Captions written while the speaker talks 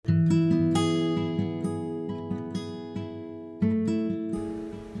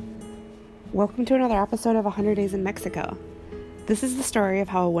Welcome to another episode of 100 Days in Mexico. This is the story of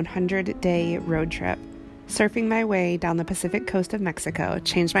how a 100-day road trip, surfing my way down the Pacific coast of Mexico,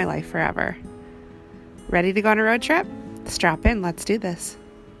 changed my life forever. Ready to go on a road trip? Strap in, let's do this.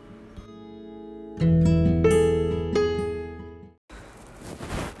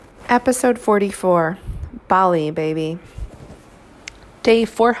 Episode 44, Bali, baby. Day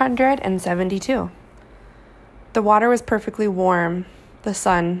 472. The water was perfectly warm, the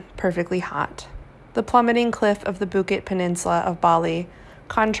sun perfectly hot. The plummeting cliff of the Bukit Peninsula of Bali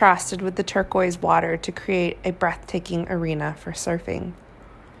contrasted with the turquoise water to create a breathtaking arena for surfing.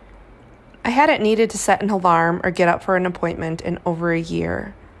 I hadn't needed to set an alarm or get up for an appointment in over a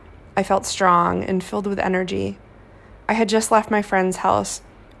year. I felt strong and filled with energy. I had just left my friend's house,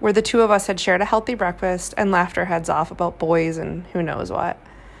 where the two of us had shared a healthy breakfast and laughed our heads off about boys and who knows what.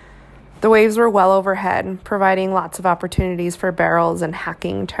 The waves were well overhead, providing lots of opportunities for barrels and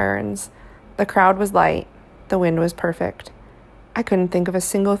hacking turns. The crowd was light. The wind was perfect. I couldn't think of a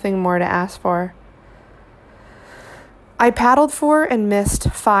single thing more to ask for. I paddled for and missed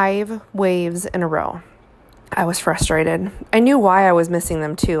 5 waves in a row. I was frustrated. I knew why I was missing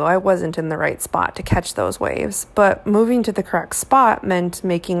them too. I wasn't in the right spot to catch those waves, but moving to the correct spot meant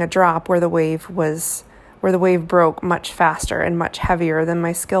making a drop where the wave broke much faster and much heavier than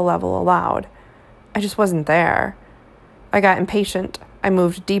my skill level allowed. I just wasn't there. I got impatient. I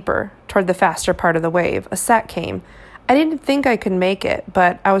moved deeper toward the faster part of the wave. A set came. I didn't think I could make it,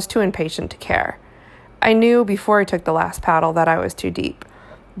 but I was too impatient to care. I knew before I took the last paddle that I was too deep,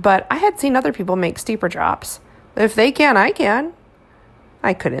 but I had seen other people make steeper drops. If they can, I can.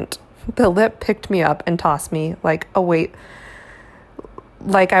 I couldn't. The lip picked me up and tossed me like I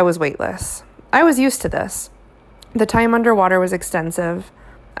was weightless. I was used to this. The time underwater was extensive.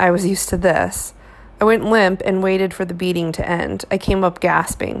 I was used to this. I went limp and waited for the beating to end. I came up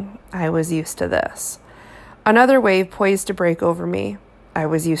gasping. I was used to this. Another wave poised to break over me. I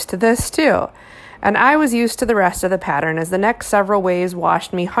was used to this too. And I was used to the rest of the pattern as the next several waves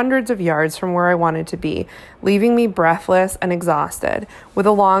washed me hundreds of yards from where I wanted to be, leaving me breathless and exhausted, with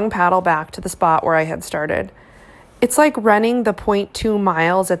a long paddle back to the spot where I had started. It's like running the 0.2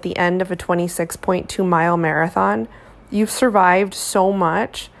 miles at the end of a 26.2 mile marathon. You've survived so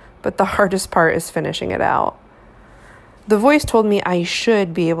much, but the hardest part is finishing it out. The voice told me I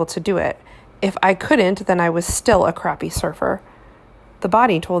should be able to do it. If I couldn't, then I was still a crappy surfer. The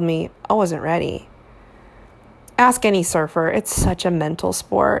body told me I wasn't ready. Ask any surfer, it's such a mental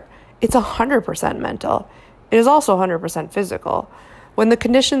sport. It's 100% mental. It is also 100% physical. When the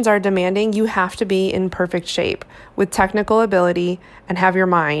conditions are demanding, you have to be in perfect shape, with technical ability, and have your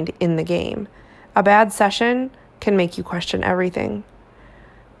mind in the game. A bad session can make you question everything.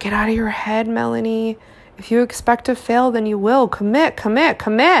 Get out of your head, Melanie. If you expect to fail, then you will. Commit.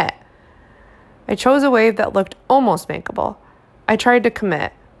 I chose a wave that looked almost makeable. I tried to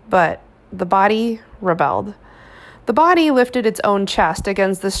commit, but the body rebelled. The body lifted its own chest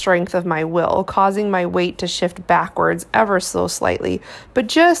against the strength of my will, causing my weight to shift backwards ever so slightly, but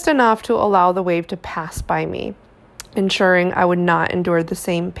just enough to allow the wave to pass by me, ensuring I would not endure the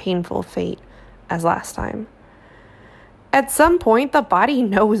same painful fate as last time. At some point, the body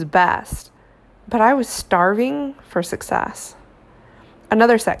knows best, but I was starving for success.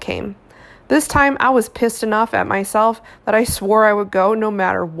 Another set came. This time, I was pissed enough at myself that I swore I would go no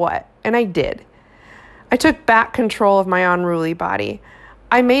matter what, and I did. I took back control of my unruly body.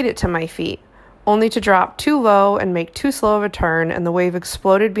 I made it to my feet, only to drop too low and make too slow of a turn, and the wave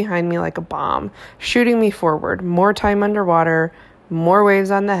exploded behind me like a bomb, shooting me forward. More time underwater, more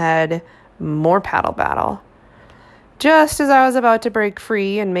waves on the head, more paddle battle. Just as I was about to break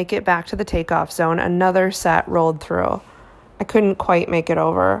free and make it back to the takeoff zone, another set rolled through. I couldn't quite make it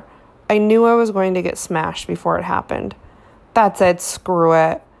over. I knew I was going to get smashed before it happened. That's it, screw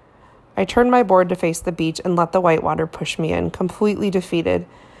it. I turned my board to face the beach and let the white water push me in, completely defeated,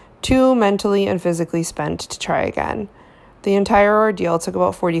 too mentally and physically spent to try again. The entire ordeal took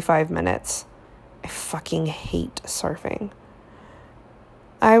about 45 minutes. I fucking hate surfing.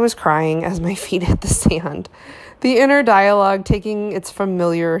 I was crying as my feet hit the sand, the inner dialogue taking its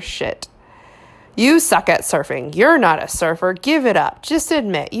familiar shit. You suck at surfing. You're not a surfer. Give it up. Just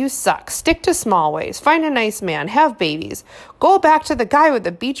admit you suck. Stick to small ways. Find a nice man. Have babies. Go back to the guy with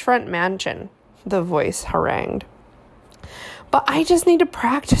the beachfront mansion, the voice harangued. But I just need to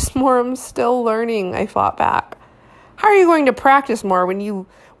practice more. I'm still learning, I fought back. How are you going to practice more when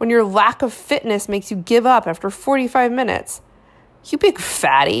your lack of fitness makes you give up after 45 minutes? You big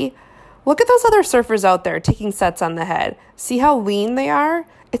fatty. Look at those other surfers out there taking sets on the head. See how lean they are?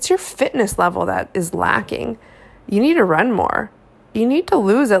 It's your fitness level that is lacking. You need to run more. You need to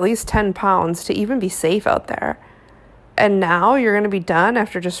lose at least 10 pounds to even be safe out there. And now you're going to be done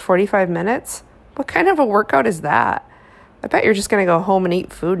after just 45 minutes? What kind of a workout is that? I bet you're just going to go home and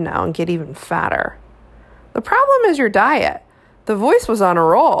eat food now and get even fatter. The problem is your diet. The voice was on a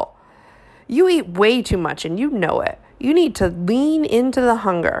roll. You eat way too much and you know it. You need to lean into the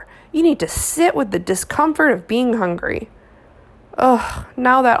hunger. You need to sit with the discomfort of being hungry. Ugh,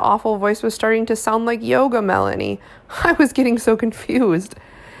 now that awful voice was starting to sound like yoga, Melanie. I was getting so confused.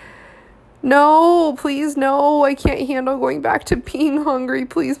 No, please, no, I can't handle going back to being hungry.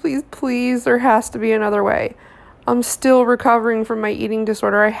 Please, please, please, there has to be another way. I'm still recovering from my eating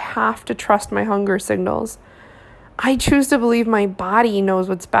disorder. I have to trust my hunger signals. I choose to believe my body knows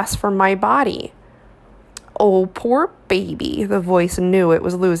what's best for my body. Oh, poor baby. The voice knew it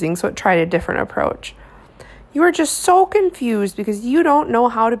was losing, so it tried a different approach. You are just so confused because you don't know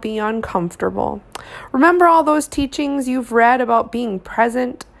how to be uncomfortable. Remember all those teachings you've read about being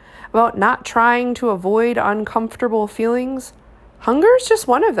present, about not trying to avoid uncomfortable feelings? Hunger is just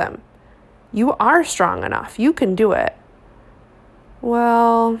one of them. You are strong enough. You can do it.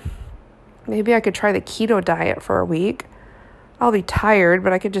 Well, maybe I could try the keto diet for a week. I'll be tired,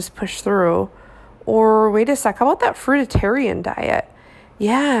 but I could just push through. Or wait a sec, how about that fruitarian diet?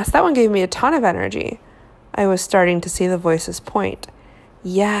 Yes, that one gave me a ton of energy. I was starting to see the voice's point.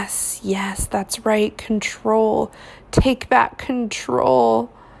 Yes, that's right. Control. Take back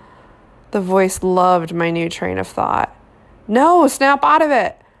control. The voice loved my new train of thought. No, snap out of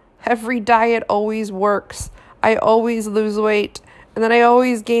it. Every diet always works. I always lose weight, and then I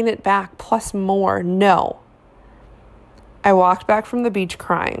always gain it back, plus more. No. I walked back from the beach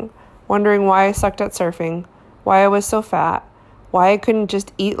crying, wondering why I sucked at surfing, why I was so fat, why I couldn't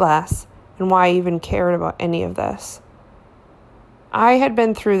just eat less, and why I even cared about any of this. I had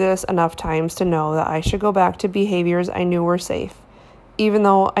been through this enough times to know that I should go back to behaviors I knew were safe, even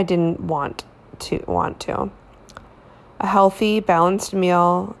though I didn't want to. A healthy, balanced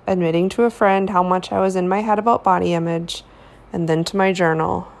meal, admitting to a friend how much I was in my head about body image, and then to my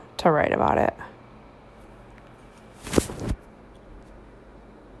journal to write about it.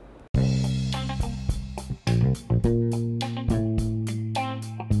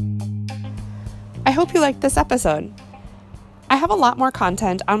 I hope you liked this episode. I have a lot more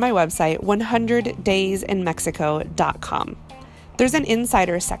content on my website, 100daysinmexico.com. There's an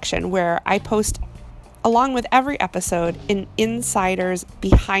insider section where I post, along with every episode, an insider's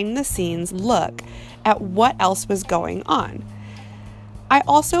behind-the-scenes look at what else was going on. I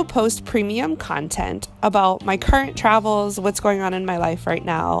also post premium content about my current travels, what's going on in my life right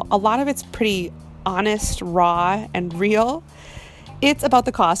now. A lot of it's pretty honest, raw, and real. It's about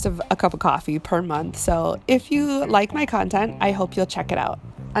the cost of a cup of coffee per month. So if you like my content, I hope you'll check it out.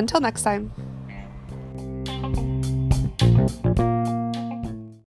 Until next time.